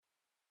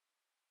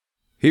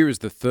Here is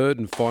the third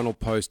and final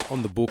post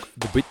on the book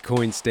The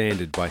Bitcoin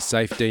Standard by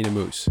Saifedean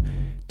Ammous.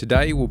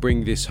 Today we'll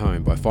bring this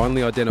home by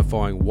finally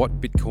identifying what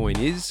Bitcoin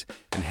is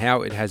and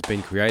how it has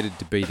been created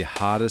to be the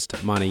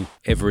hardest money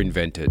ever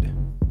invented.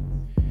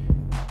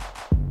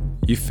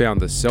 You found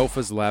the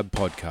Selfers Lab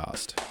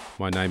podcast.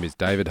 My name is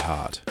David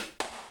Hart.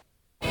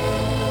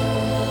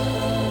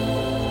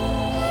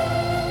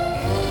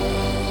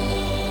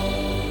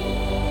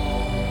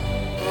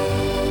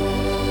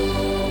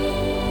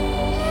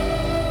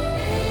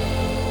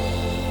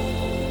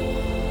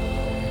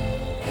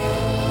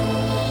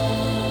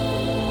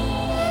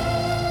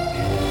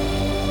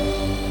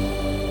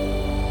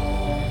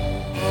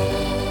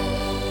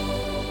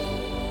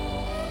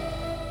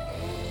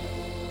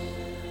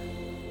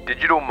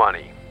 Digital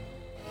money.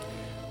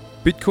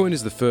 Bitcoin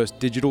is the first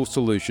digital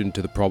solution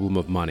to the problem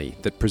of money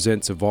that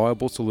presents a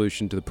viable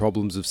solution to the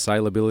problems of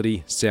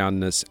salability,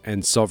 soundness,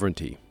 and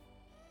sovereignty.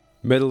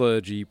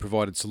 Metallurgy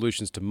provided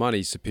solutions to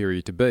money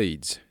superior to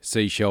beads,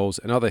 seashells,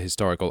 and other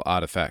historical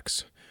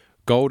artifacts.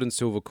 Gold and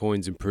silver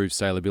coins improved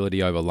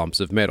salability over lumps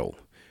of metal.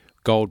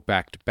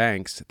 Gold-backed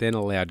banks then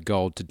allowed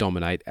gold to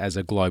dominate as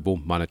a global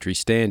monetary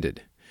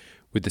standard.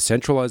 With the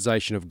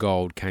centralization of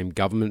gold came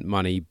government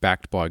money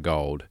backed by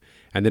gold,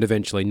 and then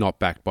eventually not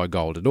backed by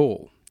gold at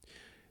all.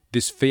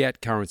 This fiat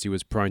currency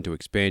was prone to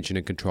expansion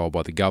and control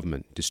by the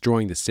government,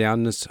 destroying the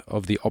soundness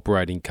of the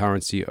operating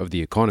currency of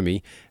the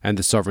economy and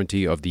the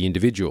sovereignty of the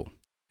individual.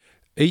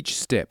 Each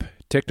step,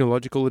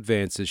 technological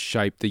advances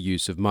shaped the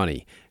use of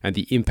money, and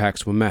the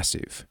impacts were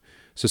massive.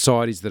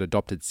 Societies that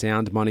adopted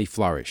sound money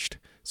flourished.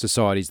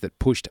 Societies that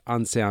pushed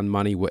unsound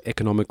money were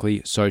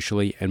economically,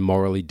 socially, and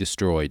morally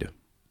destroyed.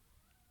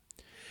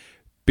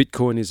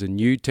 Bitcoin is a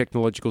new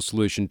technological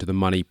solution to the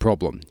money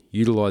problem,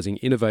 utilizing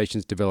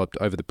innovations developed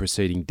over the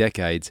preceding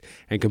decades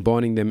and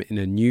combining them in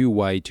a new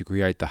way to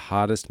create the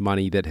hardest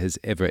money that has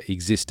ever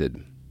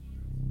existed.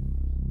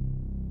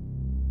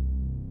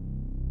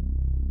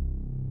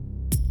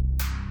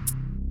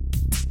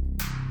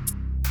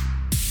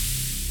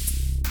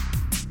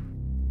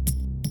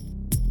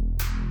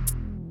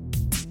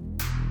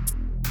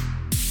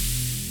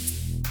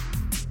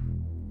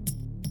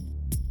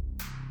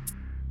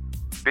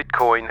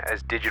 Bitcoin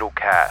as digital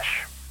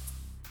cash.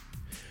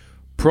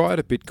 Prior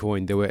to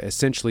Bitcoin, there were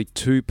essentially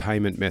two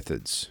payment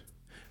methods.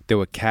 There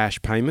were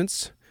cash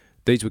payments.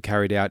 These were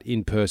carried out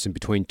in person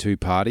between two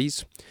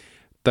parties.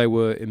 They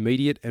were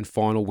immediate and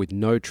final with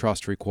no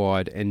trust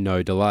required and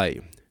no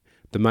delay.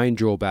 The main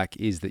drawback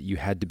is that you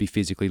had to be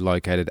physically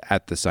located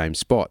at the same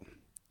spot.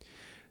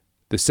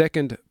 The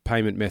second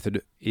payment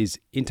method is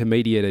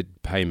intermediated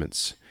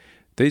payments.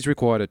 These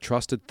required a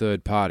trusted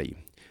third party.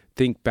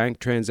 Think bank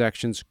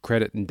transactions,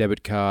 credit and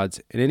debit cards,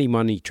 and any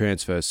money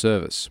transfer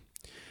service.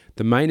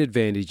 The main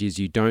advantage is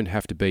you don't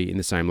have to be in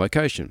the same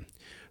location.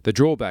 The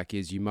drawback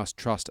is you must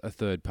trust a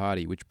third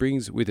party, which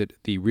brings with it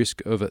the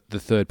risk of the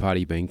third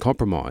party being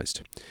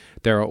compromised.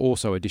 There are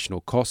also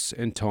additional costs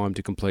and time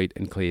to complete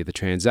and clear the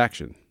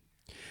transaction.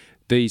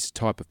 These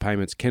type of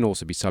payments can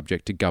also be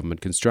subject to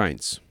government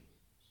constraints.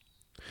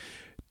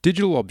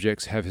 Digital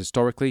objects have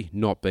historically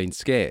not been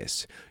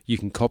scarce. You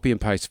can copy and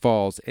paste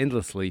files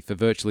endlessly for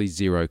virtually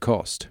zero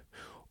cost.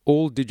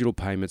 All digital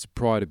payments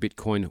prior to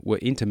Bitcoin were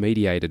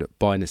intermediated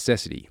by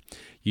necessity.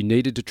 You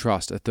needed to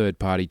trust a third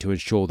party to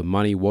ensure the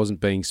money wasn't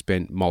being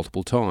spent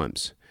multiple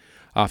times.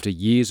 After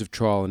years of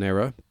trial and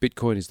error,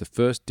 Bitcoin is the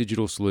first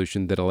digital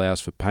solution that allows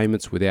for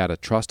payments without a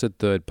trusted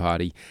third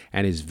party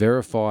and is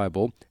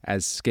verifiable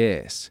as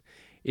scarce.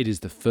 It is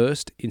the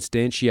first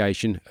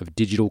instantiation of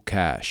digital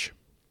cash.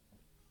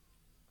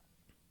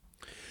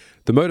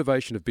 The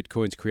motivation of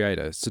Bitcoin's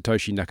creator,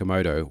 Satoshi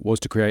Nakamoto, was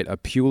to create a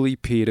purely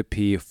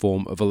peer-to-peer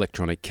form of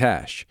electronic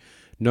cash.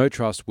 No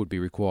trust would be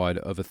required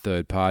of a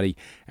third party,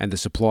 and the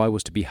supply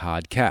was to be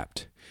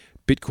hard-capped.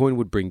 Bitcoin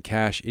would bring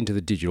cash into the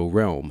digital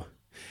realm.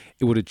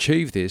 It would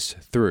achieve this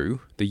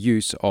through the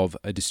use of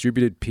a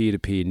distributed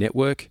peer-to-peer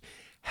network,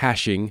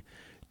 hashing,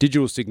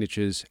 digital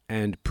signatures,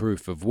 and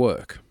proof of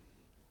work.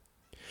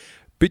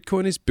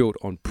 Bitcoin is built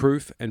on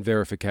proof and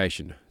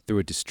verification through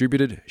a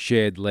distributed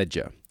shared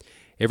ledger.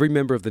 Every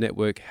member of the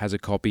network has a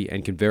copy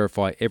and can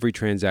verify every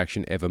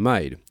transaction ever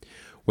made.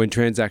 When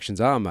transactions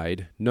are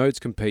made, nodes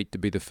compete to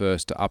be the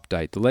first to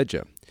update the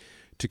ledger.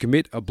 To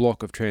commit a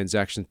block of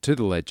transactions to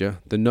the ledger,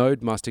 the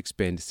node must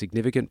expend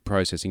significant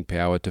processing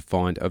power to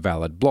find a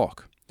valid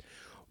block.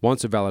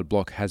 Once a valid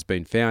block has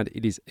been found,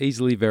 it is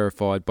easily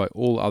verified by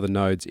all other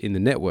nodes in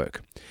the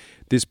network.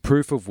 This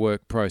proof of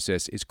work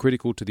process is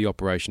critical to the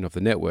operation of the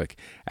network,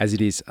 as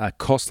it is a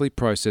costly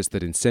process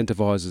that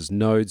incentivizes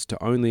nodes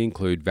to only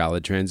include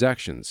valid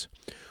transactions.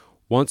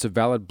 Once a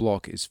valid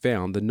block is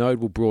found, the node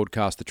will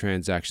broadcast the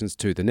transactions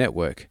to the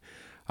network.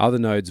 Other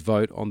nodes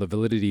vote on the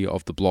validity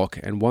of the block,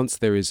 and once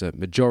there is a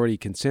majority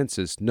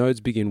consensus, nodes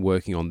begin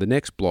working on the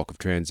next block of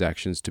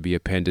transactions to be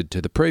appended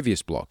to the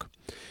previous block.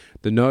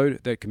 The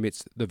node that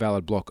commits the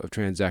valid block of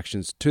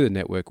transactions to the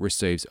network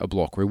receives a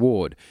block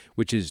reward,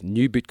 which is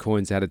new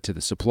bitcoins added to the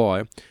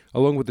supply,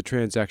 along with the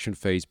transaction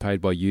fees paid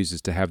by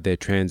users to have their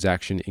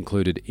transaction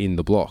included in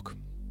the block.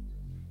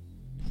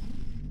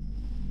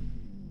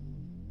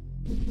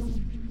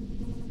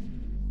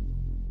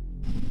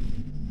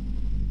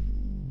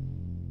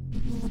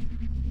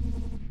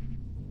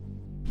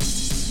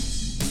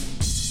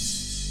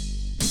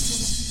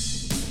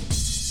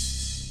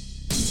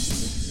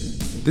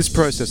 This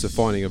process of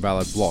finding a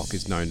valid block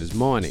is known as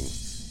mining.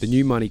 The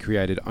new money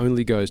created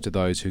only goes to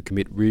those who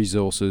commit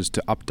resources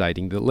to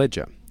updating the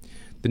ledger.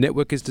 The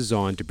network is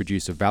designed to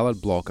produce a valid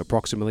block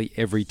approximately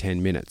every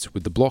 10 minutes,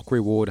 with the block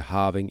reward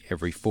halving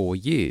every 4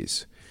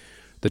 years.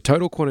 The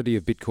total quantity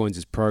of bitcoins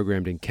is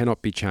programmed and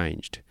cannot be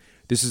changed.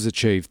 This is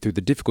achieved through the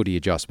difficulty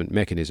adjustment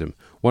mechanism,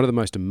 one of the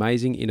most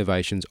amazing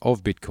innovations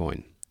of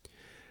Bitcoin.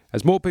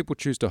 As more people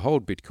choose to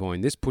hold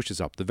Bitcoin, this pushes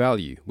up the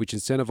value, which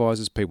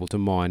incentivizes people to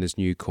mine as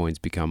new coins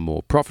become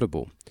more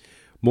profitable.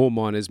 More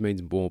miners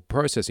means more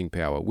processing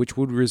power, which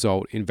would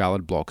result in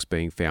valid blocks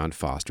being found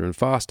faster and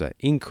faster,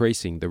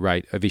 increasing the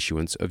rate of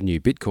issuance of new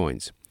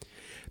Bitcoins.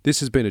 This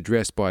has been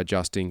addressed by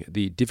adjusting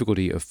the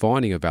difficulty of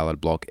finding a valid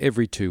block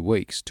every 2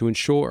 weeks to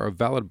ensure a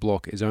valid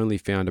block is only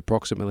found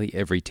approximately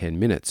every 10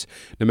 minutes,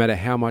 no matter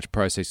how much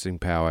processing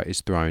power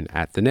is thrown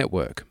at the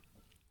network.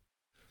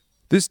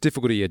 This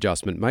difficulty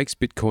adjustment makes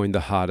Bitcoin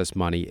the hardest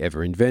money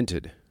ever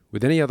invented.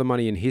 With any other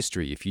money in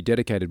history, if you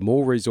dedicated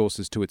more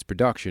resources to its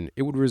production,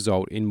 it would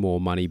result in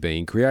more money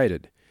being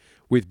created.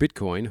 With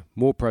Bitcoin,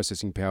 more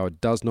processing power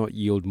does not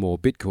yield more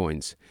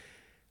Bitcoins.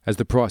 As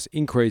the price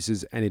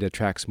increases and it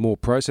attracts more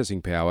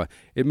processing power,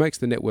 it makes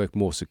the network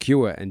more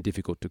secure and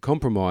difficult to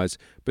compromise,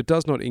 but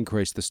does not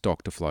increase the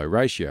stock-to-flow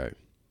ratio.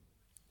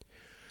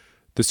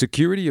 The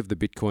security of the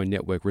Bitcoin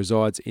network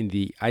resides in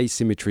the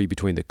asymmetry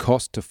between the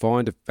cost to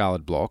find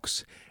valid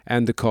blocks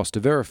and the cost to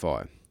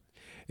verify.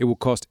 It will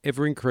cost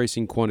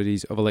ever-increasing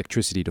quantities of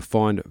electricity to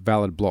find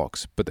valid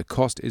blocks, but the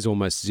cost is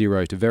almost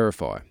zero to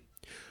verify.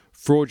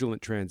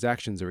 Fraudulent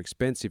transactions are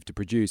expensive to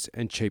produce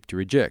and cheap to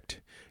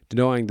reject,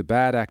 denying the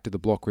bad actor the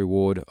block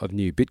reward of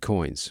new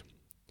Bitcoins.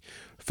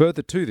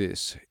 Further to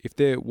this, if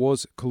there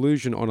was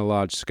collusion on a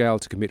large scale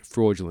to commit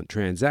fraudulent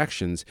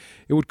transactions,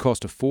 it would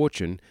cost a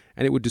fortune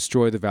and it would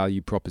destroy the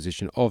value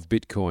proposition of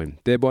Bitcoin,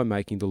 thereby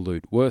making the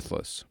loot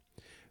worthless.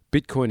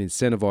 Bitcoin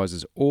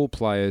incentivizes all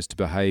players to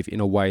behave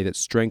in a way that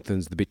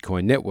strengthens the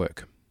Bitcoin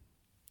network.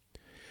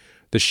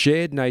 The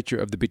shared nature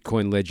of the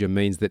Bitcoin ledger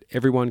means that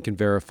everyone can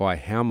verify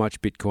how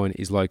much Bitcoin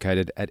is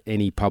located at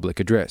any public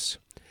address.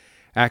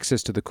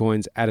 Access to the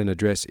coins at an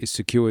address is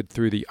secured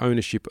through the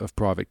ownership of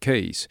private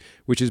keys,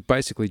 which is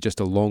basically just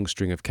a long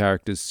string of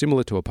characters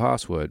similar to a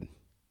password.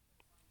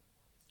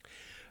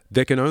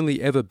 There can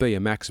only ever be a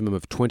maximum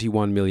of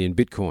 21 million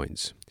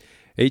Bitcoins.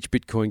 Each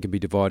Bitcoin can be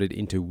divided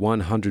into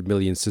 100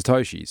 million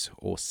Satoshis,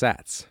 or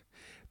sats,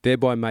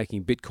 thereby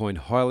making Bitcoin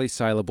highly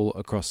saleable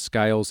across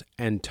scales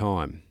and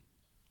time.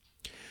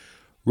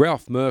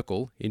 Ralph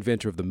Merkle,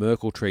 inventor of the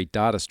Merkle tree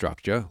data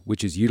structure,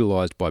 which is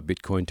utilized by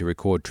Bitcoin to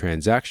record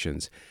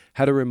transactions,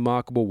 had a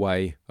remarkable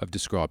way of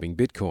describing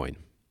Bitcoin.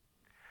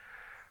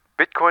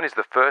 Bitcoin is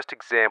the first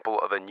example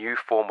of a new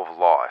form of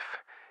life.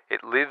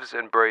 It lives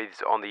and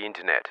breathes on the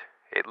internet.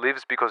 It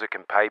lives because it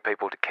can pay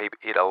people to keep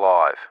it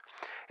alive.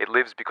 It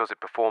lives because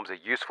it performs a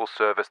useful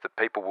service that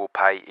people will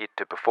pay it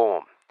to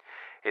perform.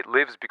 It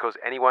lives because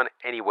anyone,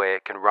 anywhere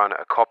can run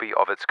a copy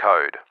of its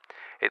code.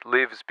 It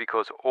lives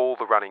because all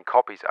the running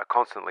copies are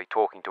constantly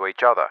talking to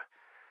each other.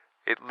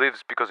 It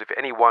lives because if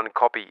any one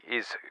copy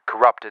is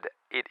corrupted,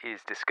 it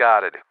is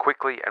discarded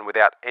quickly and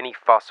without any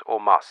fuss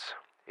or muss.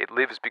 It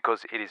lives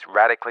because it is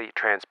radically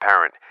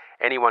transparent.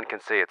 Anyone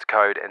can see its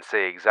code and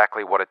see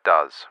exactly what it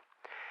does.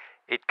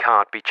 It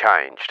can't be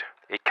changed.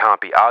 It can't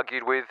be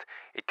argued with.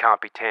 It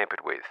can't be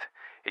tampered with.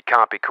 It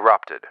can't be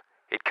corrupted.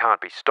 It can't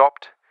be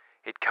stopped.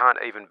 It can't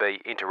even be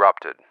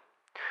interrupted.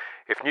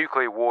 If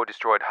nuclear war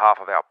destroyed half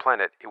of our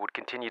planet, it would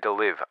continue to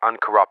live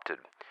uncorrupted.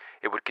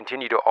 It would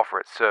continue to offer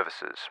its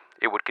services.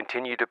 It would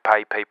continue to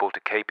pay people to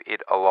keep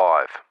it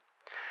alive.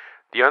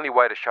 The only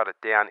way to shut it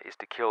down is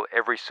to kill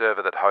every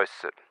server that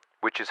hosts it,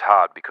 which is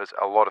hard because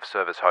a lot of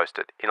servers host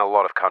it in a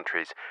lot of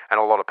countries and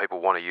a lot of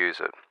people want to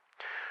use it.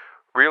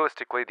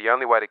 Realistically, the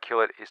only way to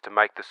kill it is to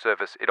make the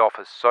service it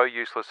offers so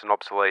useless and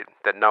obsolete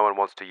that no one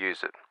wants to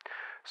use it.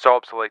 So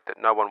obsolete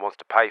that no one wants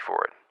to pay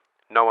for it.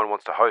 No one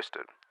wants to host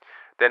it.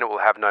 Then it will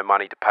have no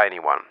money to pay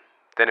anyone.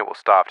 Then it will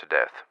starve to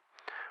death.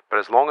 But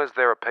as long as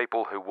there are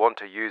people who want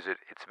to use it,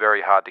 it's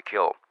very hard to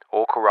kill,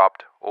 or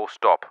corrupt, or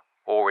stop,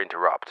 or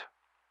interrupt.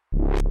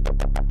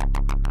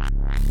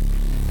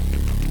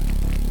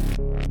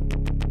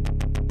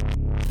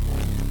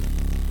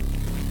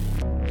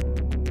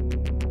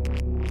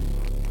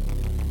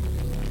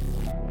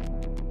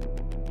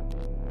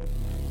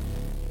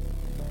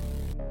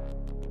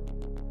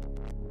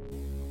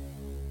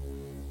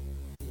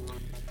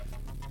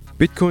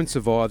 Bitcoin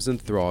survives and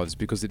thrives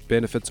because it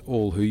benefits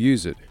all who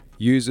use it.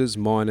 Users,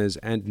 miners,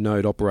 and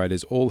node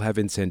operators all have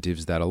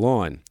incentives that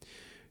align.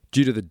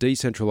 Due to the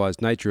decentralized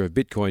nature of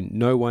Bitcoin,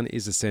 no one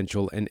is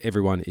essential and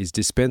everyone is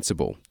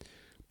dispensable.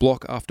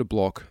 Block after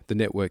block, the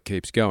network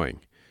keeps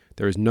going.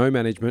 There is no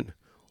management.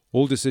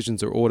 All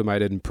decisions are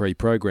automated and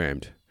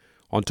pre-programmed.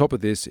 On top of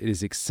this, it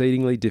is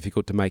exceedingly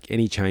difficult to make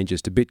any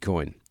changes to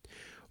Bitcoin.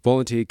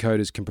 Volunteer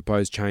coders can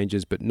propose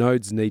changes, but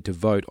nodes need to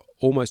vote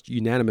almost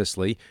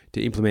unanimously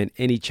to implement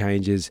any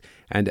changes,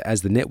 and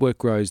as the network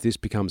grows, this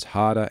becomes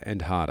harder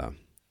and harder.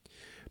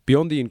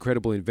 Beyond the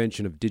incredible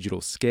invention of digital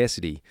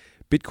scarcity,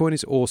 Bitcoin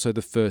is also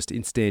the first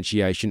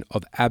instantiation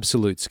of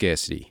absolute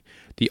scarcity,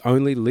 the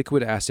only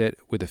liquid asset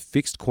with a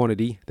fixed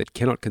quantity that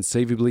cannot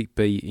conceivably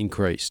be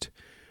increased.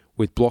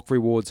 With block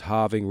rewards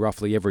halving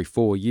roughly every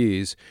 4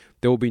 years,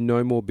 there will be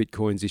no more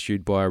Bitcoins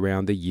issued by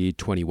around the year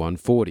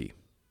 2140.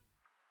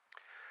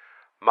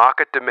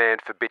 Market demand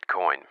for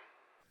Bitcoin.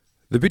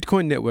 The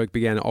Bitcoin network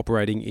began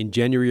operating in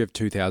January of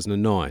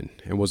 2009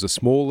 and was a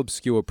small,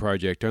 obscure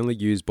project only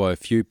used by a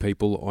few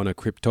people on a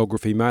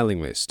cryptography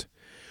mailing list.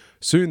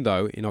 Soon,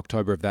 though, in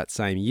October of that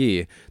same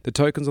year, the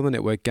tokens on the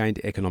network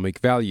gained economic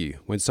value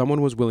when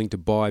someone was willing to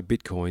buy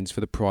Bitcoins for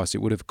the price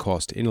it would have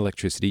cost in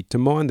electricity to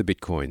mine the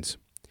Bitcoins.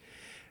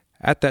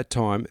 At that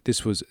time,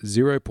 this was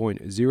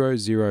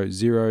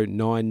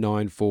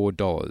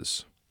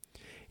 $0.000994.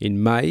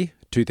 In May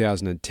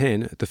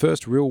 2010, the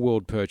first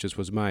real-world purchase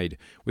was made,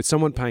 with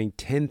someone paying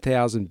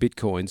 10,000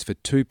 Bitcoins for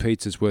 2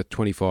 pizzas worth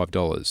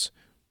 $25.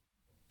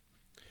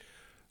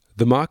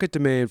 The market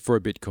demand for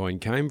a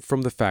Bitcoin came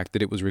from the fact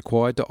that it was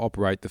required to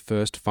operate the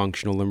first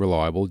functional and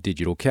reliable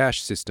digital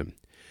cash system.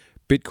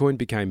 Bitcoin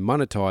became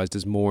monetized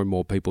as more and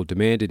more people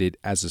demanded it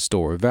as a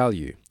store of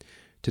value.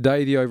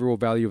 Today, the overall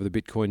value of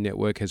the Bitcoin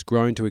network has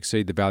grown to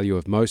exceed the value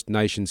of most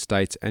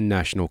nation-states and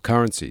national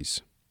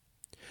currencies.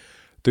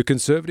 The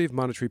conservative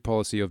monetary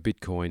policy of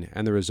Bitcoin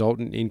and the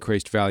resultant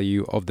increased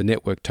value of the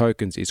network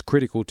tokens is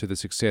critical to the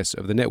success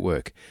of the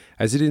network,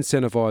 as it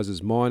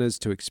incentivizes miners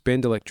to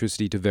expend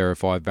electricity to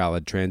verify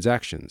valid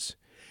transactions.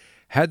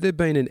 Had there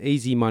been an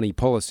easy money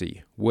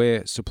policy,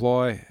 where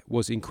supply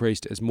was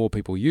increased as more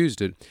people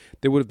used it,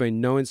 there would have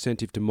been no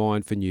incentive to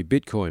mine for new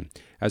Bitcoin,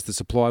 as the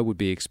supply would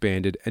be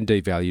expanded and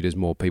devalued as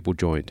more people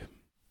joined.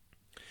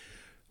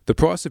 The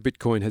price of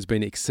Bitcoin has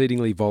been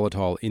exceedingly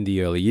volatile in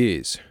the early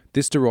years.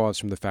 This derives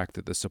from the fact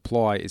that the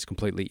supply is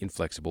completely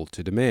inflexible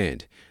to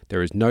demand.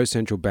 There is no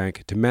central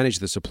bank to manage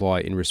the supply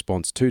in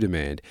response to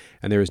demand,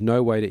 and there is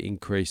no way to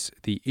increase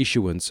the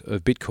issuance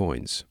of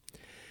Bitcoins.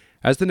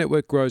 As the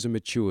network grows and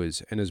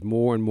matures, and as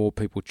more and more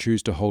people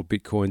choose to hold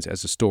Bitcoins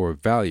as a store of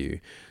value,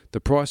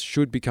 the price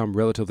should become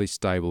relatively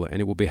stable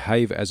and it will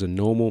behave as a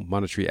normal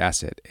monetary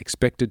asset,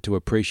 expected to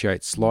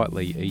appreciate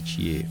slightly each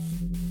year.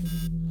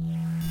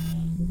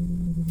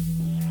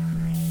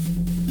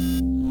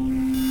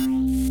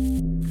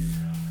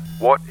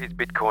 What is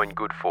Bitcoin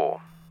good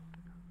for?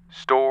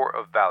 Store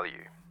of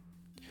value.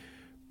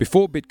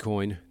 Before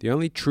Bitcoin, the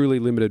only truly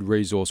limited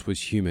resource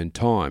was human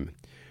time.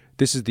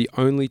 This is the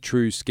only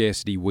true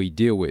scarcity we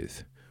deal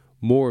with.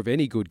 More of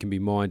any good can be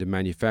mined and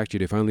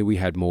manufactured if only we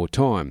had more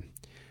time.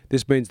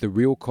 This means the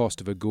real cost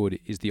of a good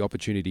is the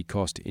opportunity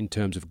cost in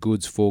terms of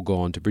goods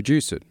foregone to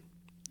produce it.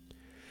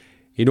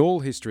 In all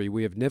history,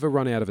 we have never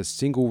run out of a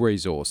single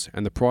resource,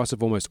 and the price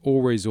of almost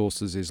all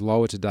resources is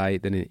lower today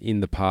than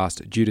in the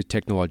past due to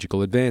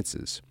technological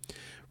advances.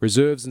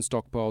 Reserves and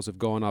stockpiles have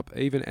gone up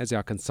even as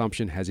our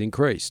consumption has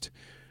increased.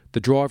 The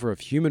driver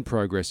of human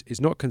progress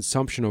is not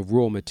consumption of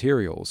raw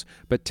materials,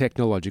 but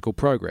technological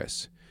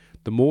progress.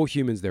 The more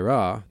humans there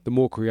are, the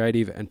more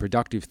creative and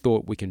productive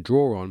thought we can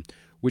draw on,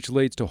 which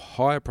leads to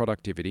higher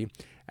productivity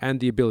and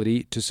the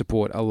ability to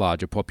support a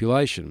larger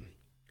population.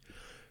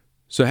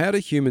 So how do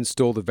humans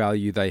store the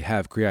value they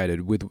have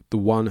created with the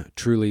one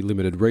truly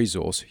limited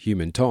resource,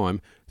 human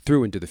time,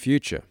 through into the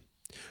future?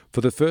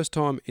 For the first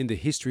time in the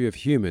history of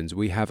humans,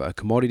 we have a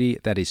commodity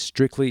that is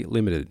strictly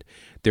limited.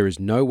 There is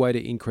no way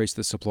to increase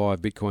the supply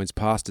of Bitcoins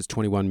past its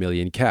 21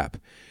 million cap.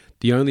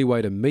 The only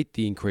way to meet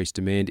the increased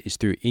demand is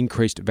through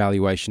increased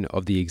valuation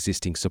of the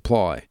existing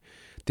supply.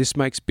 This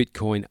makes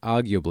Bitcoin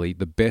arguably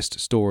the best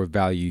store of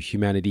value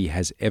humanity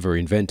has ever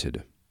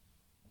invented.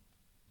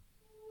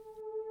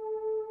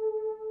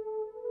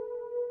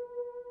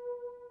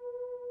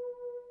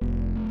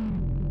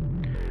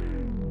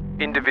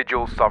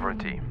 Individual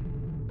sovereignty.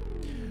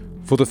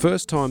 For the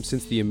first time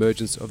since the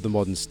emergence of the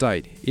modern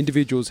state,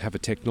 individuals have a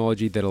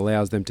technology that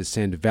allows them to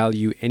send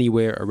value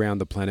anywhere around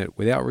the planet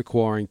without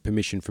requiring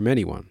permission from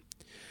anyone.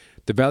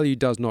 The value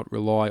does not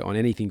rely on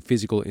anything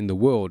physical in the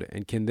world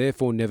and can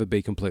therefore never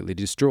be completely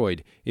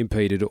destroyed,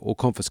 impeded, or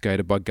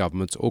confiscated by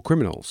governments or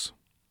criminals.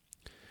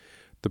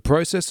 The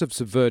process of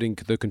subverting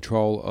the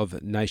control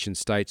of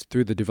nation-states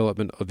through the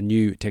development of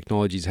new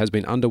technologies has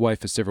been underway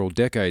for several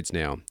decades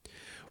now.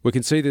 We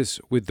can see this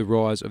with the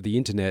rise of the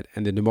internet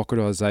and the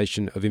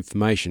democratization of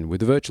information,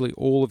 with virtually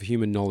all of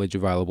human knowledge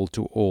available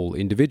to all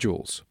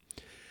individuals.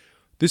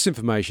 This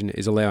information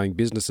is allowing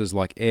businesses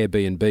like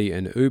Airbnb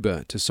and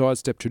Uber to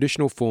sidestep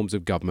traditional forms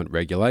of government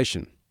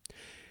regulation.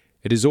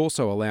 It is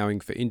also allowing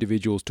for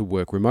individuals to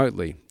work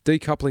remotely,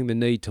 decoupling the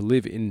need to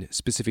live in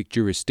specific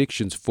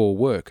jurisdictions for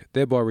work,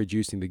 thereby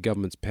reducing the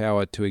government's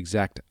power to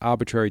exact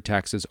arbitrary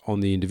taxes on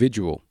the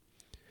individual.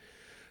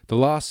 The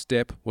last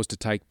step was to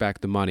take back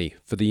the money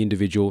for the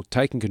individual,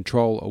 taking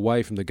control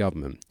away from the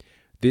government.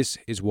 This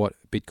is what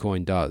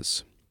Bitcoin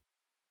does.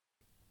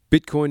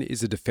 Bitcoin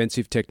is a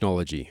defensive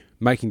technology,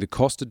 making the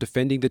cost of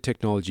defending the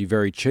technology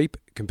very cheap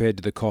compared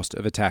to the cost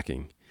of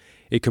attacking.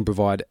 It can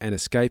provide an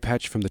escape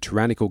hatch from the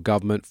tyrannical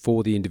government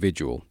for the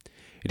individual.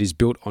 It is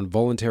built on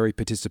voluntary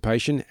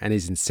participation and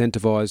is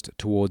incentivized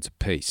towards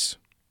peace.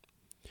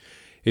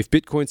 If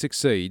Bitcoin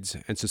succeeds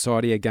and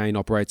society again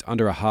operates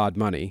under a hard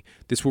money,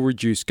 this will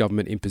reduce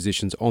government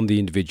impositions on the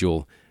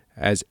individual,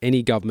 as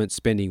any government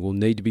spending will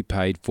need to be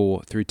paid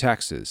for through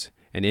taxes,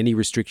 and any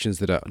restrictions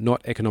that are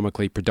not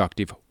economically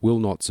productive will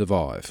not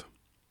survive.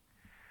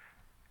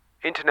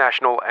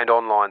 International and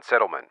online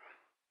settlement.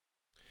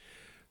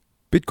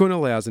 Bitcoin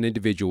allows an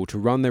individual to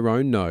run their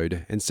own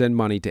node and send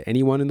money to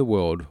anyone in the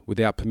world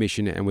without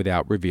permission and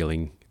without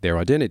revealing their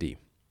identity.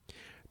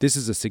 This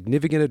is a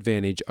significant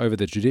advantage over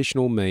the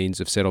traditional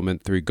means of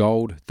settlement through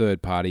gold,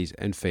 third parties,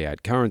 and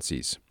fiat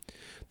currencies.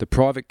 The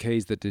private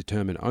keys that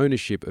determine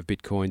ownership of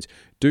Bitcoins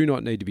do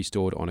not need to be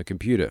stored on a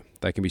computer.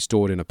 They can be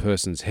stored in a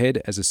person's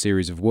head as a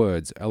series of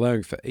words,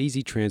 allowing for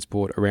easy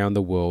transport around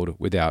the world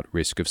without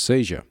risk of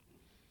seizure.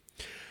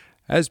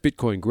 As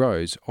Bitcoin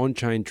grows,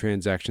 on-chain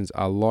transactions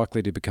are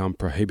likely to become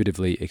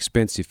prohibitively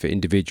expensive for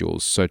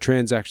individuals, so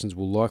transactions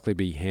will likely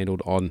be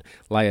handled on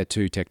Layer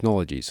 2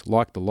 technologies,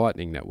 like the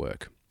Lightning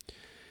Network.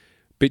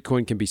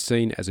 Bitcoin can be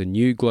seen as a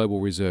new global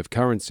reserve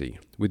currency,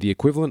 with the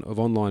equivalent of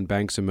online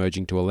banks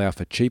emerging to allow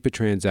for cheaper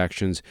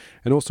transactions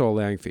and also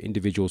allowing for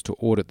individuals to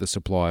audit the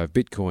supply of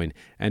Bitcoin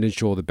and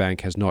ensure the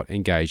bank has not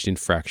engaged in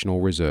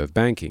fractional reserve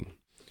banking.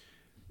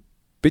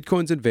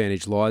 Bitcoin's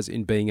advantage lies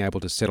in being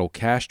able to settle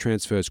cash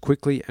transfers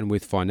quickly and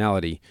with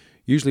finality,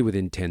 usually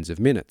within tens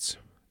of minutes.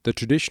 The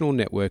traditional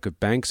network of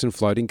banks and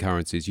floating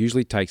currencies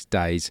usually takes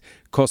days,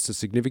 costs a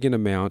significant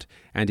amount,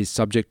 and is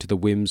subject to the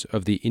whims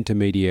of the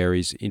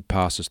intermediaries it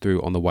passes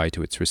through on the way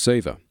to its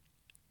receiver.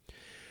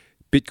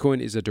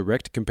 Bitcoin is a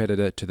direct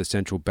competitor to the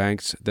central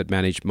banks that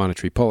manage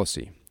monetary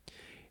policy.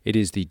 It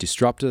is the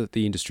disruptor that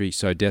the industry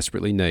so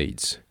desperately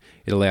needs.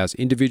 It allows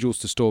individuals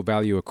to store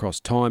value across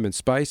time and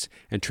space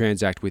and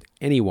transact with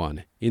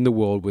anyone in the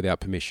world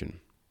without permission.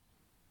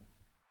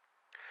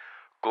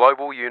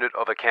 Global unit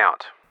of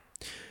account.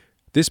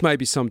 This may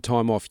be some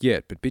time off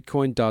yet, but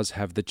Bitcoin does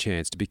have the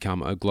chance to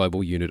become a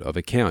global unit of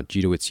account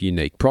due to its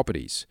unique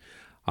properties.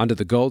 Under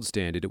the gold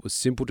standard, it was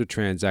simple to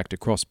transact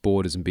across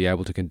borders and be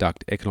able to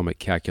conduct economic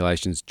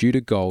calculations due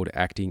to gold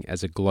acting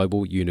as a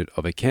global unit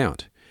of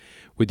account.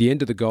 With the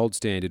end of the gold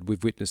standard,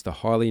 we've witnessed the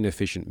highly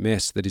inefficient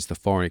mess that is the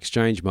foreign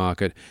exchange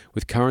market,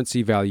 with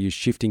currency values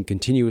shifting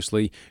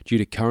continuously due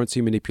to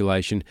currency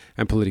manipulation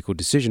and political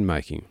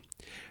decision-making.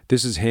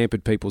 This has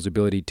hampered people's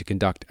ability to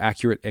conduct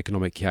accurate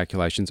economic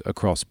calculations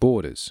across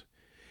borders.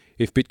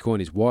 If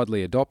Bitcoin is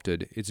widely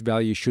adopted, its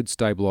value should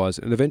stabilise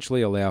and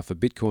eventually allow for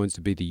Bitcoins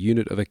to be the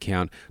unit of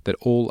account that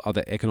all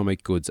other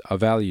economic goods are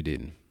valued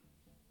in.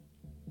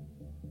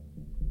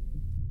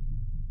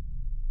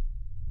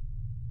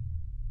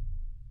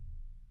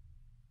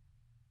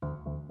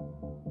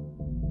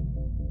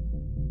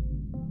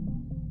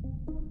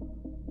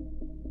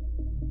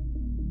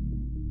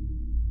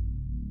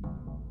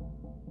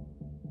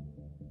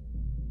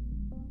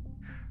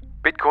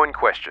 Bitcoin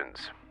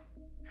questions.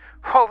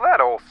 Well, that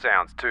all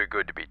sounds too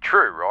good to be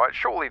true, right?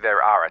 Surely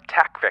there are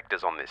attack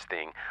vectors on this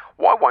thing.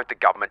 Why won't the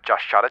government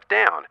just shut it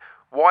down?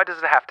 Why does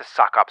it have to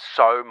suck up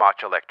so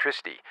much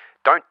electricity?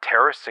 Don't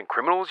terrorists and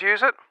criminals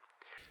use it?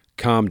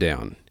 Calm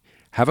down.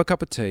 Have a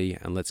cup of tea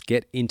and let's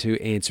get into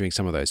answering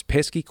some of those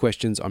pesky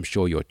questions I'm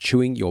sure you're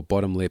chewing your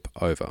bottom lip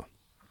over.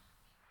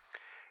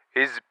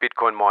 Is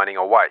Bitcoin mining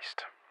a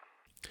waste?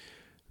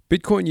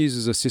 Bitcoin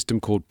uses a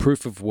system called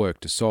proof of work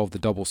to solve the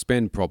double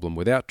spend problem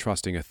without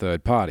trusting a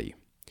third party.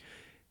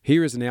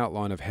 Here is an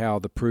outline of how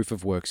the proof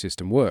of work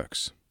system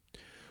works.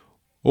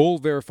 All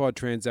verified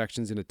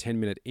transactions in a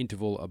 10-minute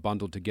interval are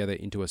bundled together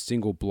into a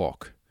single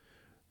block.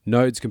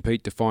 Nodes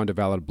compete to find a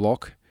valid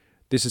block.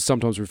 This is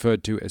sometimes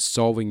referred to as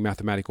solving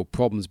mathematical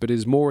problems, but it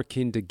is more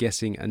akin to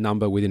guessing a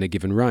number within a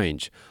given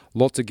range.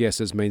 Lots of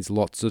guesses means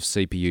lots of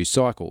CPU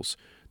cycles,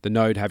 the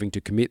node having to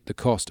commit the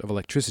cost of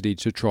electricity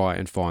to try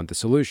and find the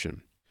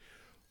solution.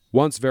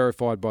 Once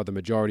verified by the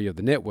majority of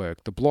the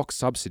network, the block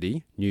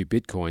subsidy, new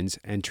bitcoins,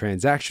 and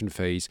transaction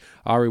fees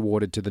are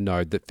rewarded to the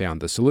node that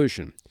found the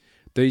solution.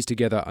 These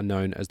together are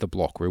known as the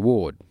block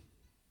reward.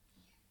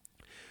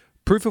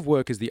 Proof of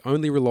work is the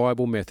only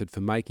reliable method for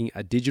making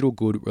a digital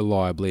good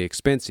reliably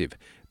expensive,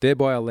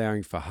 thereby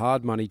allowing for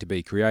hard money to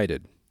be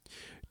created.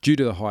 Due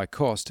to the high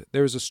cost,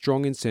 there is a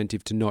strong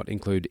incentive to not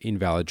include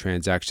invalid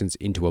transactions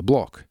into a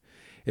block.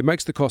 It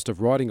makes the cost of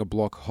writing a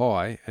block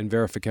high and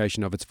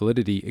verification of its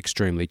validity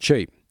extremely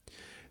cheap.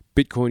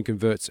 Bitcoin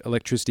converts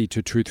electricity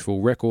to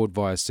truthful record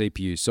via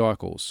CPU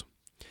cycles.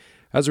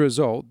 As a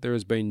result, there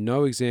has been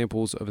no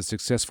examples of a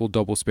successful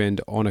double spend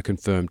on a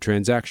confirmed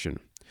transaction.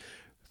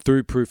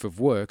 Through proof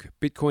of work,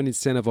 Bitcoin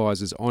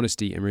incentivizes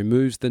honesty and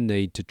removes the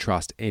need to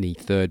trust any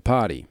third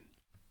party.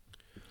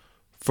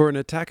 For an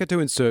attacker to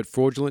insert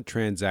fraudulent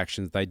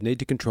transactions, they'd need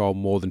to control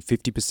more than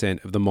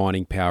 50% of the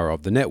mining power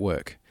of the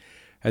network.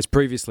 As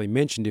previously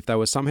mentioned, if they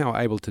were somehow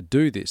able to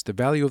do this, the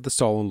value of the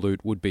stolen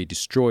loot would be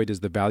destroyed as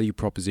the value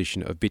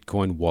proposition of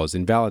Bitcoin was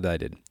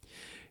invalidated.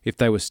 If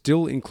they were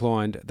still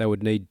inclined, they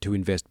would need to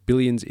invest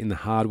billions in the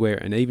hardware,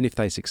 and even if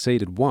they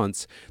succeeded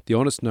once, the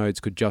honest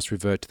nodes could just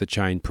revert to the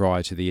chain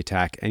prior to the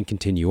attack and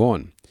continue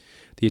on.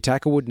 the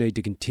attacker would need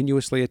to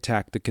continuously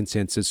attack the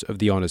consensus of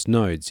the honest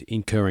nodes,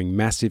 incurring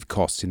massive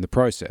costs in the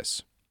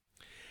process.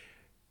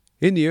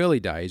 In the early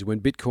days,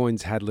 when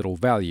bitcoins had little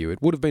value, it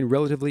would have been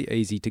relatively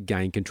easy to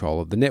gain control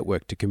of the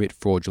network to commit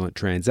fraudulent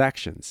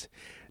transactions.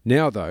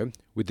 Now, though,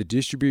 with the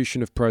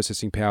distribution of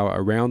processing power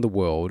around the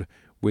world,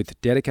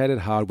 with dedicated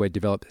hardware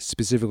developed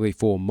specifically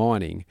for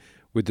mining,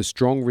 with the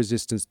strong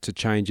resistance to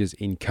changes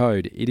in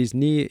code, it is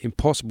near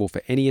impossible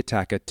for any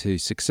attacker to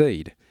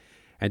succeed.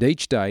 And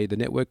each day, the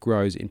network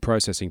grows in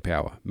processing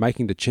power,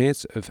 making the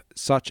chance of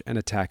such an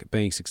attack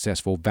being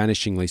successful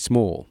vanishingly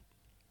small.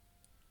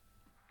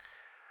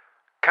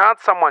 Can't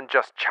someone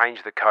just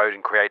change the code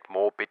and create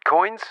more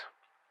bitcoins?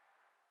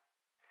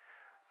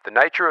 The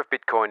nature of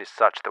Bitcoin is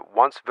such that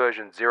once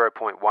version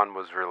 0.1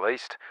 was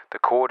released, the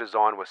core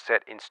design was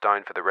set in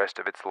stone for the rest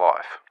of its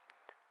life.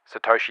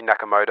 Satoshi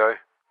Nakamoto,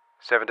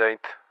 17th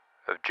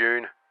of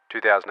June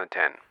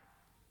 2010.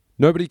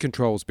 Nobody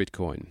controls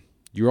Bitcoin.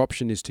 Your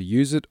option is to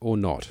use it or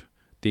not.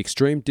 The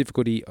extreme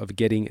difficulty of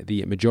getting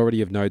the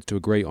majority of nodes to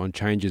agree on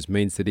changes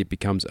means that it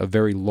becomes a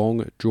very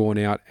long,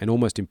 drawn-out, and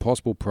almost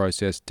impossible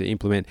process to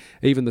implement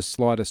even the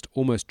slightest,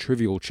 almost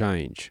trivial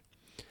change.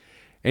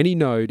 Any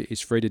node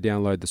is free to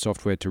download the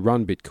software to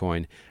run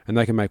Bitcoin, and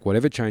they can make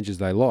whatever changes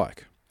they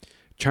like.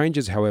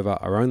 Changes, however,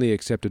 are only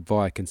accepted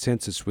via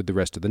consensus with the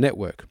rest of the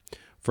network.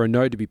 For a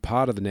node to be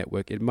part of the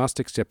network, it must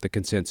accept the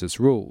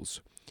consensus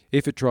rules.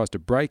 If it tries to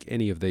break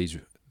any of these,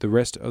 the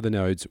rest of the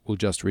nodes will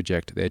just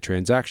reject their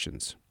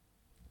transactions.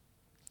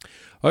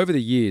 Over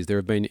the years, there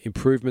have been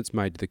improvements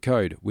made to the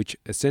code, which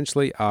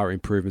essentially are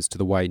improvements to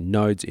the way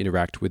nodes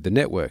interact with the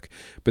network,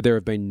 but there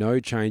have been no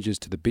changes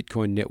to the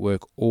Bitcoin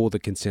network or the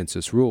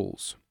consensus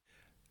rules.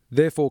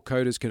 Therefore,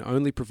 coders can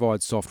only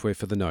provide software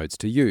for the nodes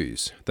to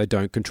use. They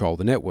don't control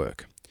the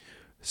network.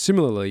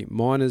 Similarly,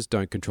 miners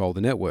don't control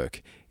the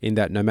network, in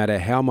that no matter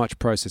how much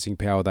processing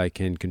power they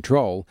can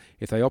control,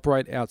 if they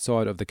operate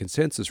outside of the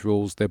consensus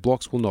rules, their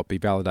blocks will not be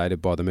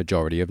validated by the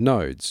majority of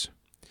nodes.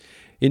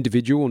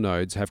 Individual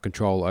nodes have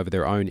control over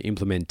their own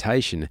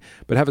implementation,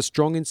 but have a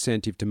strong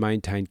incentive to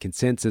maintain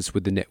consensus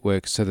with the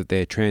network so that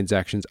their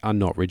transactions are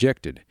not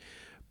rejected.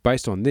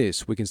 Based on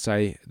this, we can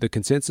say the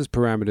consensus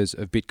parameters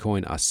of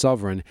Bitcoin are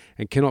sovereign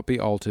and cannot be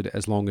altered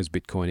as long as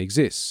Bitcoin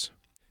exists.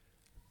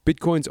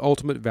 Bitcoin's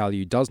ultimate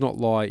value does not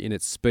lie in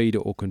its speed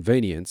or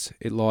convenience,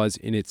 it lies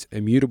in its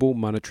immutable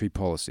monetary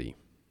policy.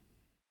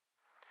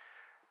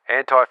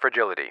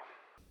 Anti-fragility.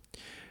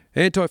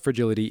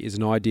 Anti-fragility is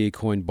an idea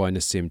coined by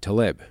Nassim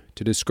Taleb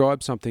to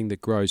describe something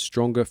that grows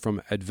stronger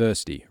from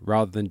adversity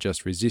rather than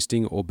just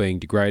resisting or being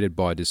degraded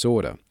by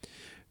disorder.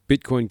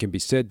 Bitcoin can be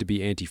said to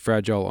be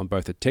anti-fragile on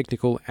both a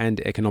technical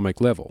and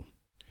economic level.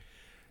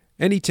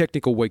 Any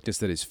technical weakness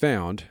that is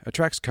found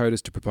attracts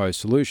coders to propose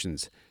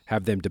solutions,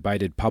 have them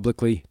debated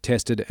publicly,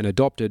 tested and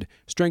adopted,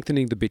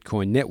 strengthening the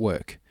Bitcoin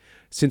network.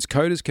 Since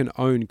coders can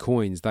own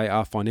coins, they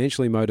are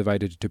financially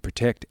motivated to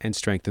protect and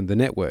strengthen the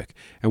network,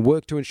 and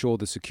work to ensure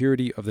the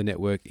security of the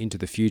network into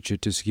the future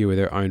to secure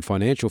their own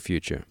financial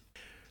future.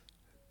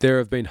 There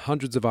have been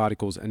hundreds of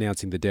articles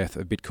announcing the death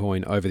of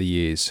Bitcoin over the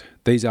years.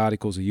 These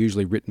articles are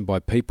usually written by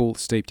people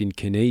steeped in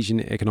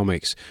Keynesian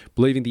economics,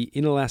 believing the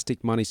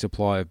inelastic money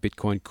supply of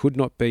Bitcoin could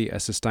not be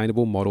a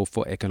sustainable model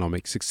for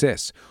economic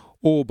success,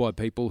 or by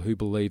people who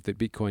believe that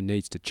Bitcoin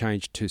needs to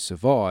change to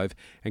survive,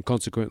 and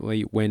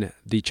consequently, when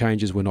the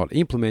changes were not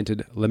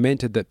implemented,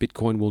 lamented that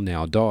Bitcoin will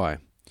now die.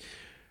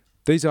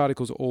 These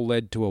articles all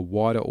led to a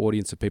wider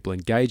audience of people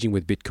engaging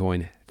with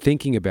Bitcoin,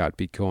 thinking about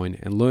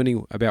Bitcoin, and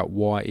learning about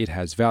why it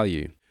has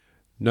value.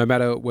 No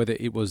matter whether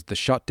it was the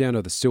shutdown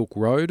of the Silk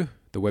Road,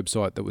 the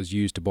website that was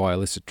used to buy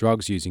illicit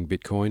drugs using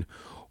Bitcoin,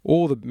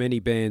 or the many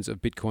bans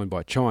of Bitcoin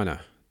by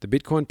China, the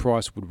Bitcoin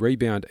price would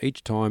rebound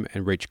each time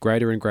and reach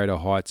greater and greater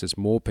heights as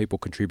more people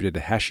contributed to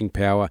hashing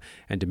power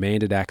and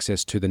demanded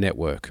access to the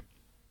network.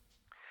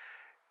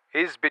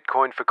 Is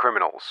Bitcoin for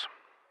criminals?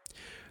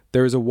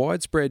 There is a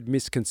widespread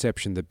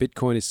misconception that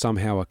Bitcoin is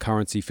somehow a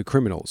currency for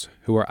criminals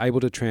who are able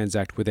to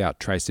transact without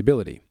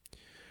traceability.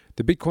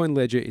 The Bitcoin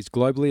ledger is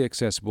globally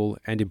accessible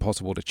and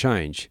impossible to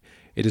change.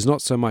 It is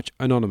not so much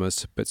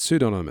anonymous but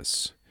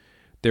pseudonymous.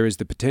 There is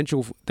the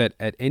potential that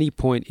at any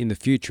point in the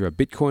future a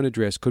Bitcoin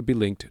address could be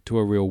linked to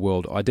a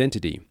real-world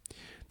identity.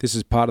 This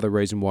is part of the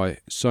reason why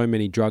so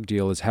many drug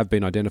dealers have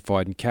been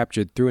identified and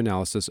captured through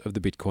analysis of the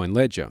Bitcoin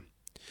ledger.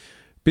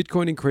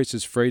 Bitcoin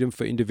increases freedom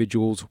for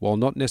individuals while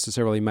not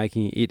necessarily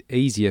making it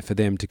easier for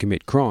them to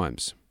commit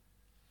crimes.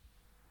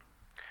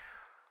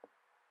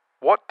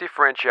 What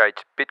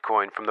differentiates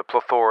Bitcoin from the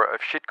plethora of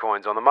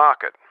shitcoins on the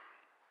market?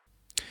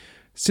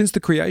 Since the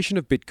creation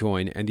of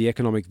Bitcoin and the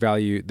economic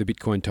value the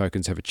Bitcoin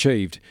tokens have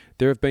achieved,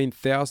 there have been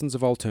thousands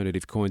of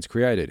alternative coins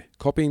created,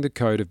 copying the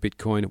code of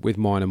Bitcoin with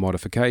minor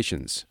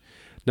modifications.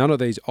 None of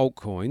these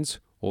altcoins,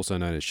 also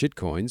known as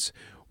shitcoins,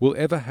 will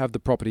ever have the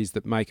properties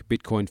that make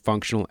Bitcoin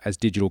functional as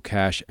digital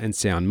cash and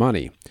sound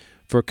money.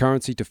 For a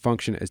currency to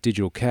function as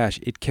digital cash,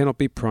 it cannot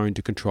be prone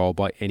to control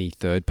by any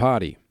third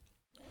party.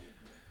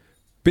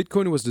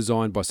 Bitcoin was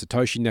designed by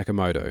Satoshi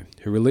Nakamoto,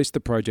 who released the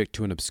project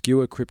to an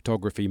obscure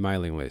cryptography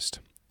mailing list.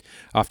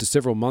 After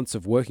several months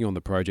of working on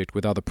the project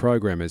with other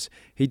programmers,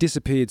 he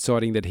disappeared,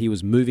 citing that he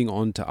was moving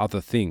on to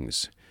other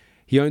things.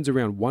 He owns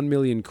around 1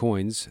 million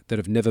coins that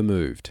have never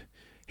moved.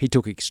 He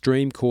took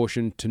extreme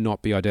caution to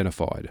not be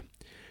identified.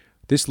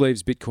 This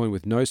leaves Bitcoin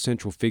with no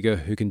central figure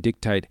who can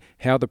dictate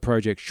how the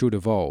project should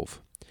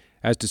evolve.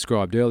 As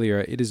described earlier,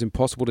 it is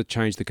impossible to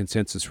change the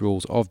consensus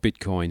rules of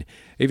Bitcoin,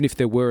 even if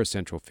there were a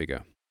central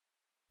figure.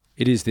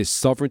 It is this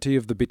sovereignty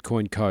of the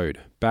Bitcoin code,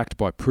 backed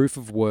by proof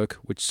of work,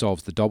 which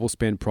solves the double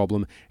spend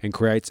problem and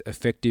creates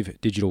effective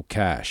digital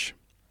cash.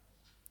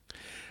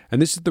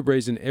 And this is the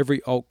reason every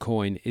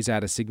altcoin is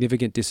at a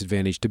significant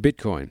disadvantage to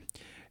Bitcoin.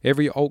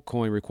 Every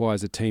altcoin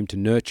requires a team to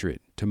nurture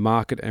it, to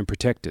market and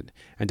protect it,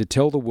 and to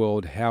tell the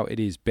world how it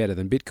is better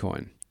than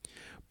Bitcoin.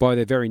 By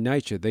their very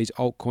nature, these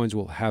altcoins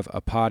will have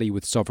a party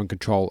with sovereign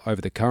control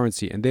over the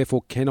currency and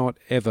therefore cannot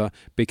ever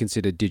be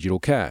considered digital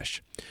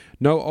cash.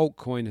 No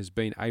altcoin has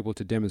been able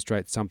to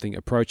demonstrate something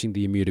approaching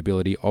the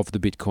immutability of the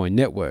Bitcoin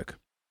network.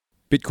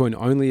 Bitcoin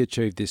only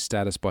achieved this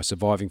status by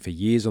surviving for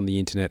years on the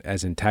internet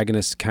as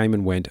antagonists came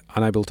and went,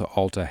 unable to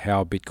alter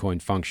how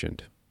Bitcoin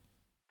functioned.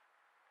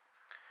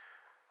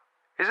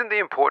 Isn't the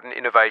important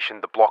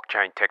innovation the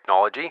blockchain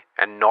technology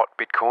and not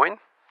Bitcoin?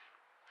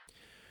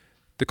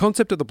 The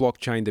concept of the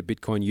blockchain that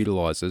Bitcoin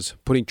utilizes,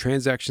 putting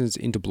transactions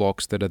into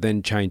blocks that are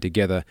then chained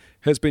together,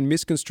 has been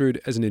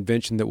misconstrued as an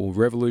invention that will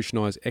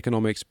revolutionize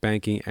economics,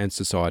 banking, and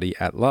society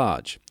at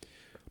large.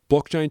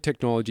 Blockchain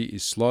technology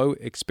is slow,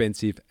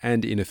 expensive,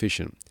 and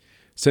inefficient.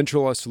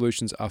 Centralized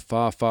solutions are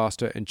far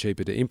faster and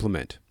cheaper to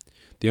implement.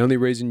 The only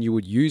reason you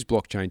would use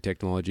blockchain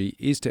technology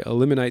is to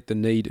eliminate the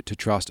need to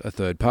trust a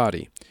third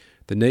party.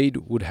 The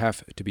need would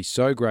have to be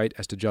so great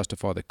as to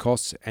justify the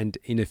costs and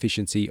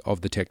inefficiency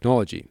of the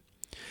technology.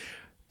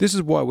 This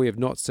is why we have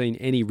not seen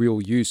any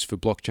real use for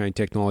blockchain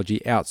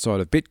technology outside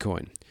of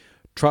Bitcoin.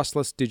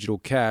 Trustless digital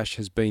cash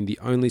has been the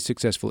only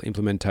successful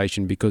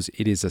implementation because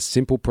it is a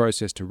simple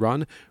process to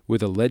run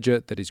with a ledger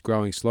that is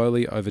growing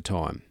slowly over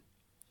time.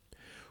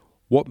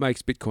 What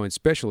makes Bitcoin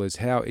special is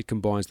how it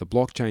combines the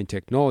blockchain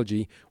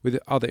technology with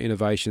other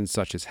innovations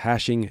such as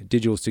hashing,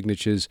 digital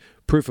signatures,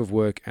 proof of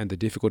work, and the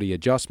difficulty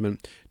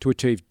adjustment to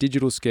achieve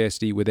digital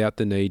scarcity without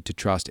the need to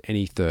trust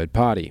any third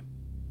party.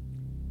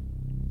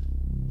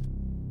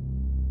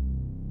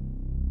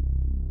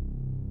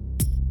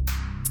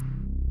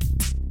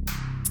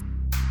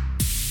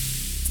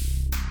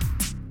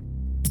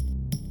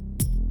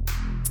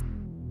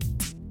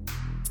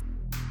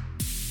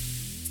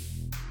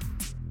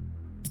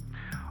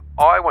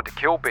 I want to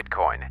kill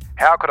Bitcoin.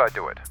 How could I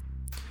do it?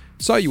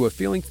 So you are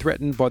feeling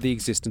threatened by the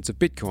existence of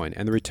Bitcoin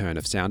and the return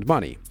of sound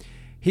money.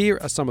 Here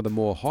are some of the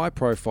more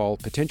high-profile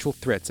potential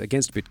threats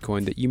against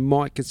Bitcoin that you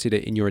might consider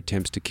in your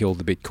attempts to kill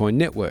the Bitcoin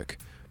network.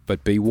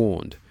 But be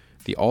warned,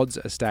 the odds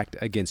are stacked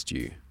against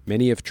you.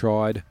 Many have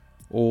tried,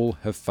 all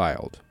have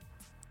failed.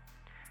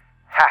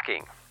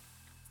 Hacking.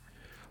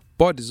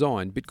 By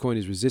design, Bitcoin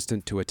is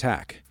resistant to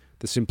attack.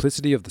 The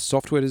simplicity of the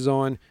software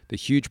design, the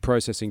huge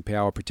processing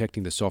power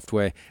protecting the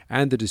software,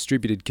 and the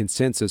distributed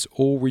consensus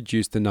all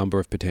reduce the number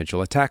of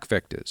potential attack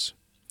vectors.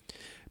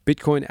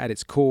 Bitcoin at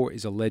its core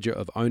is a ledger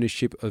of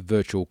ownership of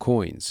virtual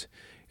coins.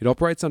 It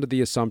operates under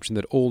the assumption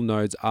that all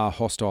nodes are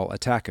hostile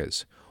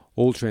attackers.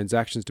 All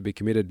transactions to be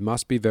committed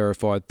must be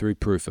verified through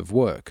proof of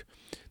work.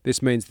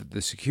 This means that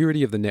the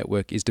security of the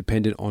network is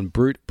dependent on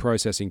brute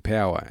processing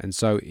power and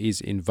so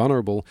is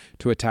invulnerable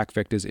to attack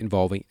vectors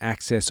involving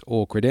access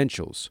or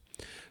credentials.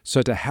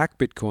 So to hack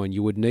Bitcoin,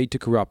 you would need to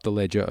corrupt the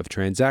ledger of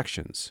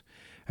transactions.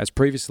 As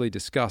previously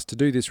discussed, to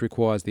do this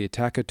requires the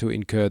attacker to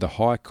incur the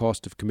high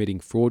cost of committing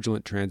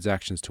fraudulent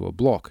transactions to a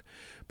block,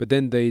 but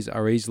then these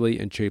are easily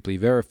and cheaply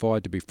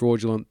verified to be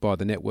fraudulent by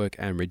the network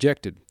and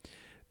rejected.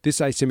 This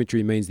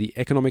asymmetry means the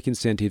economic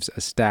incentives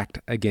are stacked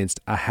against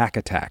a hack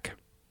attack.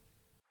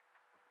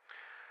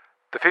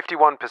 The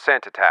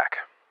 51% attack.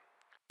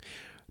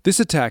 This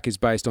attack is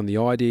based on the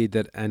idea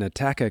that an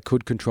attacker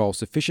could control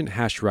sufficient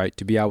hash rate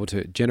to be able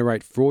to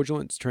generate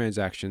fraudulent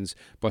transactions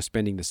by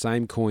spending the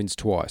same coins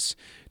twice,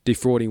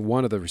 defrauding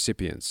one of the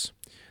recipients.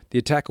 The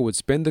attacker would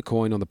spend the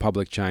coin on the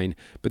public chain,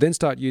 but then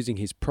start using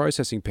his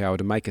processing power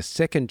to make a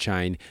second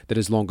chain that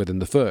is longer than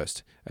the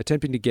first,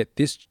 attempting to get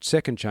this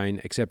second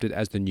chain accepted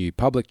as the new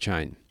public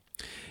chain.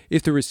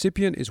 If the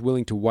recipient is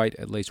willing to wait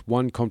at least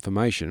one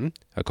confirmation,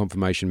 a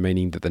confirmation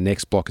meaning that the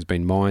next block has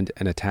been mined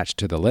and attached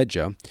to the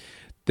ledger,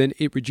 then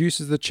it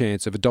reduces the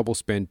chance of a double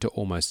spend to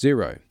almost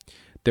zero.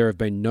 There have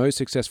been no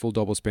successful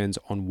double spends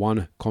on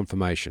one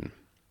confirmation.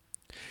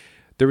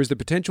 There is the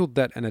potential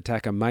that an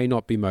attacker may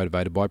not be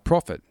motivated by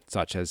profit,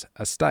 such as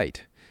a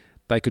state.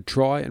 They could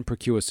try and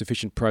procure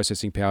sufficient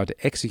processing power to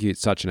execute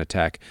such an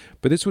attack,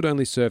 but this would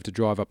only serve to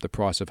drive up the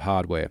price of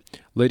hardware,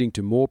 leading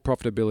to more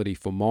profitability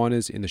for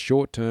miners in the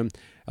short term,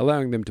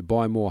 allowing them to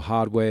buy more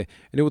hardware,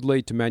 and it would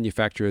lead to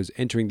manufacturers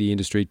entering the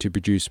industry to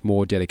produce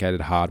more dedicated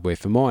hardware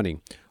for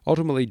mining,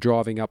 ultimately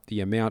driving up the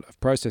amount of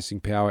processing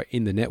power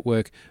in the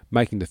network,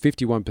 making the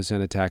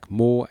 51% attack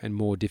more and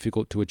more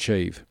difficult to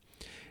achieve.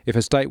 If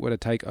a state were to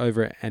take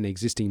over an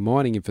existing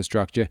mining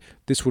infrastructure,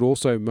 this would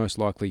also most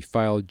likely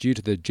fail due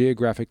to the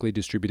geographically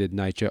distributed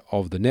nature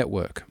of the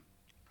network.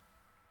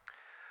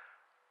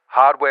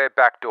 Hardware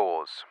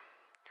backdoors.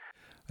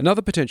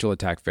 Another potential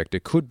attack vector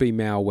could be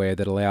malware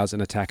that allows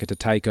an attacker to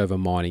take over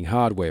mining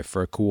hardware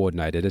for a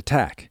coordinated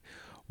attack.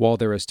 While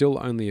there are still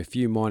only a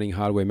few mining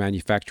hardware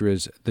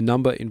manufacturers, the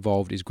number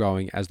involved is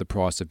growing as the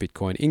price of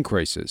Bitcoin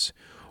increases.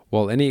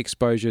 While any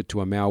exposure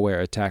to a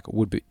malware attack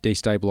would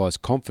destabilize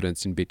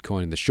confidence in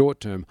Bitcoin in the short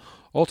term,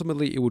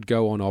 ultimately it would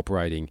go on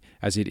operating,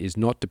 as it is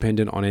not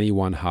dependent on any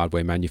one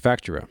hardware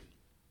manufacturer.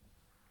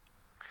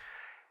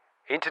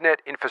 Internet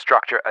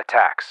infrastructure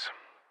attacks.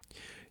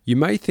 You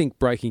may think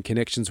breaking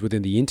connections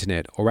within the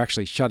internet, or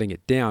actually shutting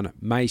it down,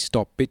 may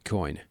stop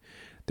Bitcoin.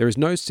 There is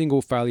no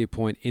single failure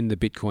point in the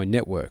Bitcoin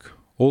network.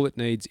 All it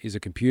needs is a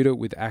computer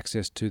with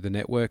access to the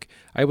network,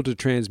 able to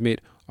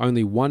transmit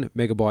only 1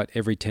 megabyte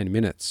every 10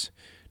 minutes.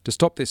 To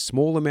stop this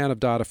small amount of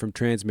data from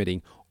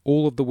transmitting,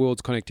 all of the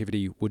world's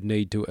connectivity would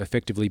need to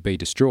effectively be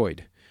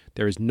destroyed.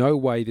 There is no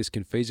way this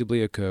can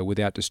feasibly occur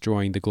without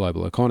destroying the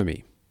global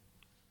economy.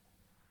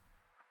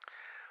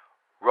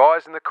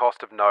 Rise in the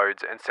cost of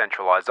nodes and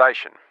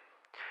centralization.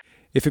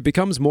 If it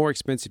becomes more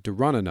expensive to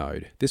run a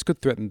node, this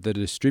could threaten the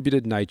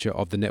distributed nature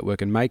of the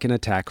network and make an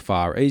attack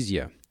far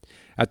easier.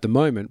 At the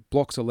moment,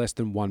 blocks are less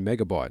than 1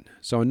 megabyte,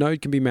 so a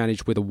node can be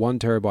managed with a 1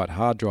 terabyte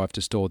hard drive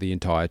to store the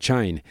entire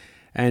chain,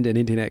 and an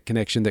internet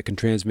connection that can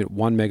transmit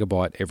 1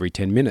 megabyte every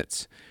 10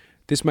 minutes.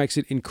 This makes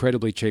it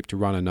incredibly cheap to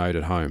run a node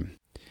at home.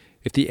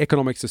 If the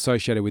economics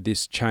associated with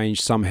this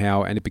changed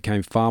somehow and it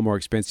became far more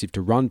expensive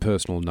to run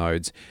personal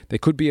nodes, there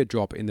could be a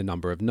drop in the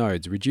number of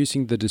nodes,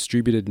 reducing the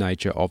distributed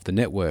nature of the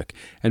network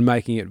and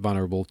making it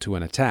vulnerable to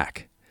an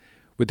attack.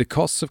 With the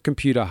costs of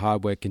computer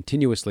hardware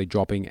continuously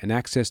dropping and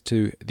access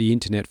to the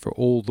internet for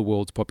all the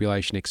world's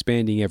population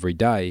expanding every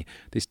day,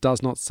 this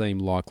does not seem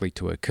likely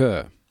to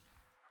occur.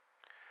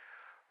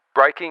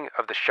 Breaking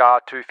of the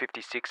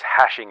SHA-256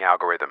 hashing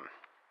algorithm.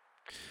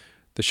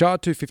 The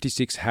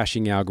SHA-256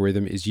 hashing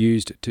algorithm is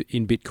used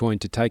in Bitcoin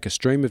to take a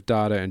stream of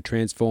data and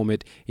transform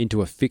it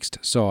into a fixed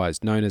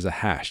size known as a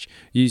hash,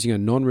 using a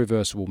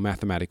non-reversible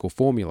mathematical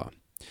formula.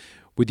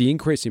 With the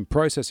increase in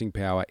processing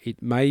power,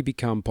 it may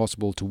become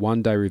possible to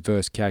one day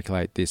reverse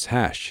calculate this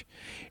hash.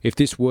 If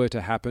this were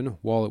to happen,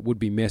 while it would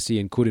be messy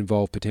and could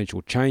involve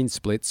potential chain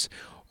splits,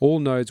 all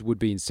nodes would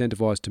be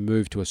incentivized to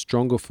move to a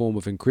stronger form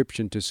of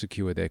encryption to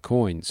secure their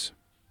coins.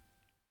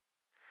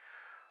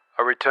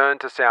 A return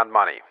to sound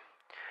money.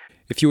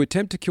 If you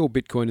attempt to kill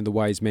Bitcoin in the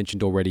ways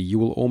mentioned already, you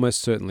will almost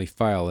certainly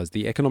fail, as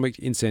the economic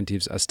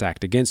incentives are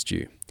stacked against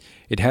you.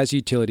 It has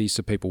utility,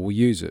 so people will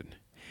use it.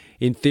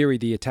 In theory,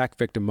 the attack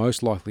vector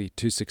most likely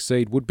to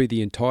succeed would be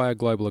the entire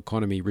global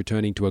economy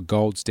returning to a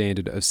gold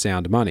standard of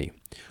sound money,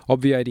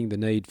 obviating the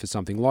need for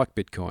something like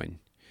Bitcoin.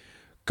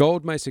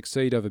 Gold may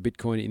succeed over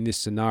Bitcoin in this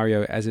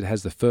scenario, as it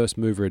has the first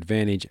mover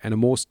advantage and a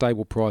more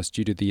stable price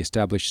due to the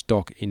established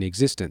stock in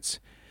existence.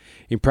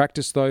 In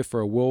practice, though, for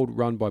a world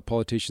run by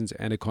politicians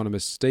and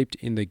economists steeped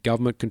in the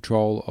government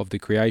control of the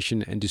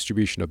creation and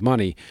distribution of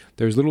money,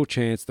 there is little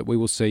chance that we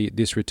will see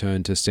this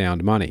return to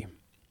sound money.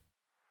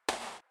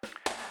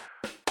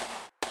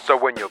 So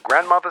when your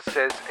grandmother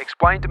says,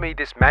 "Explain to me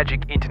this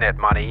magic internet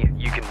money,"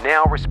 you can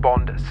now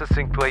respond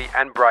succinctly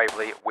and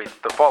bravely with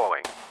the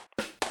following.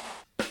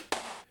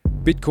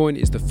 Bitcoin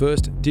is the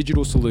first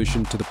digital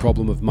solution to the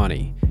problem of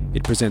money.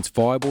 It presents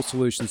viable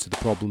solutions to the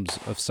problems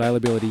of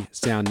salability,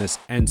 soundness,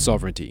 and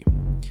sovereignty.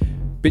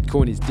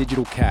 Bitcoin is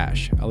digital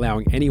cash,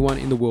 allowing anyone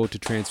in the world to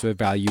transfer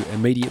value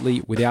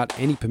immediately without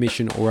any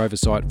permission or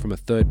oversight from a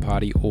third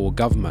party or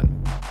government.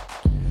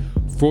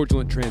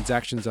 Fraudulent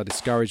transactions are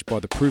discouraged by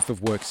the proof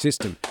of work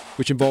system,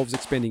 which involves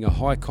expending a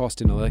high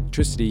cost in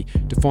electricity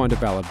to find a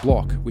valid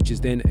block, which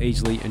is then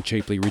easily and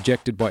cheaply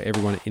rejected by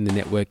everyone in the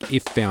network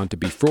if found to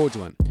be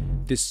fraudulent.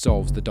 This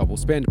solves the double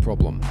spend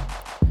problem.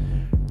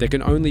 There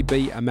can only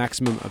be a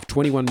maximum of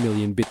 21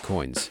 million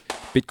bitcoins.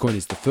 Bitcoin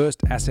is the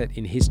first asset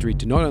in history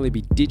to not only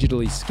be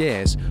digitally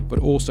scarce, but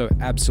also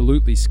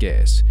absolutely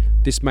scarce.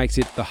 This makes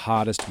it the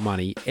hardest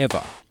money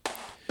ever.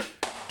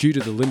 Due to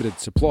the limited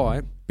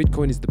supply,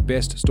 Bitcoin is the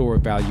best store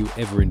of value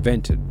ever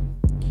invented.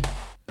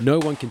 No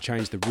one can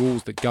change the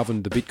rules that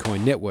govern the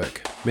Bitcoin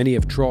network. Many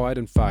have tried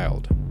and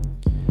failed.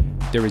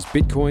 There is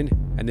Bitcoin,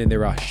 and then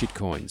there are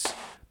shitcoins.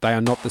 They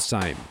are not the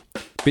same.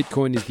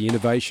 Bitcoin is the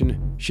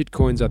innovation,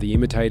 shitcoins are the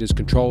imitators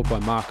controlled by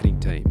marketing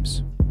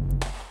teams.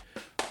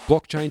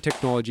 Blockchain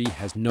technology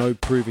has no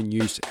proven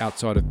use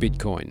outside of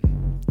Bitcoin.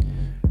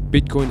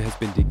 Bitcoin has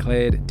been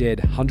declared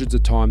dead hundreds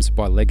of times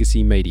by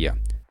legacy media.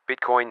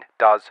 Bitcoin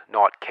does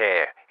not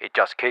care. It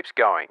just keeps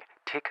going.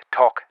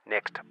 Tick-tock,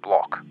 next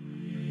block.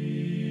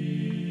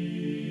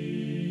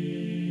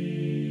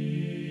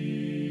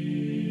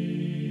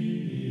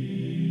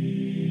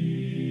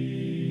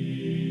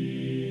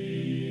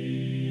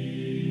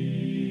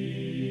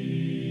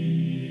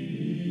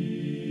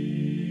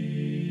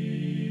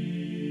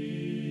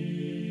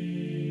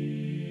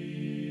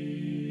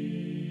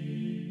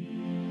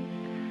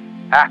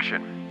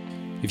 Action.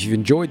 If you've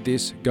enjoyed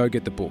this, go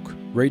get the book,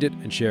 read it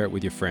and share it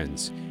with your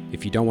friends.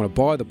 If you don't want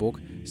to buy the book,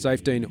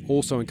 Saifedean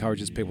also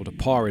encourages people to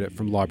pirate it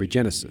from Library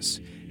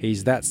Genesis.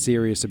 He's that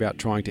serious about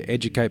trying to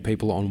educate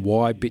people on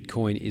why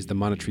Bitcoin is the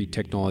monetary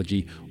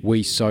technology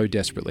we so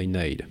desperately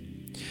need.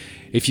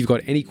 If you've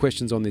got any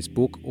questions on this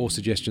book or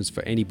suggestions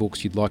for any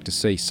books you'd like to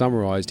see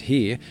summarised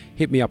here,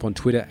 hit me up on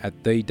Twitter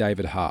at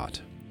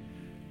 @TheDavidHart.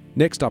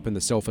 Next up in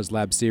the Selfers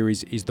Lab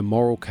series is The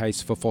Moral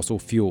Case for Fossil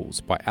Fuels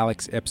by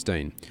Alex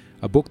Epstein,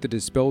 a book that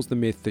dispels the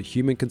myth that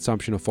human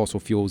consumption of fossil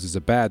fuels is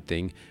a bad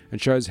thing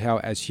and shows how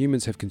as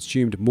humans have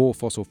consumed more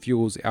fossil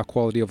fuels, our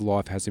quality of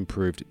life has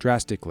improved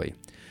drastically.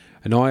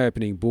 An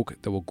eye-opening book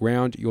that will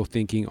ground your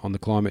thinking on the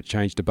climate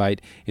change debate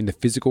in the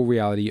physical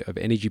reality of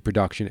energy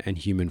production and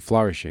human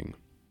flourishing.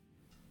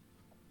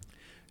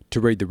 To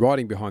read the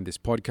writing behind this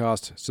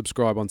podcast,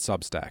 subscribe on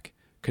Substack.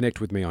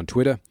 Connect with me on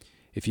Twitter.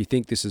 If you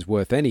think this is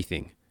worth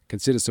anything,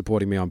 consider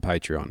supporting me on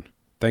Patreon.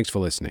 Thanks for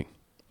listening.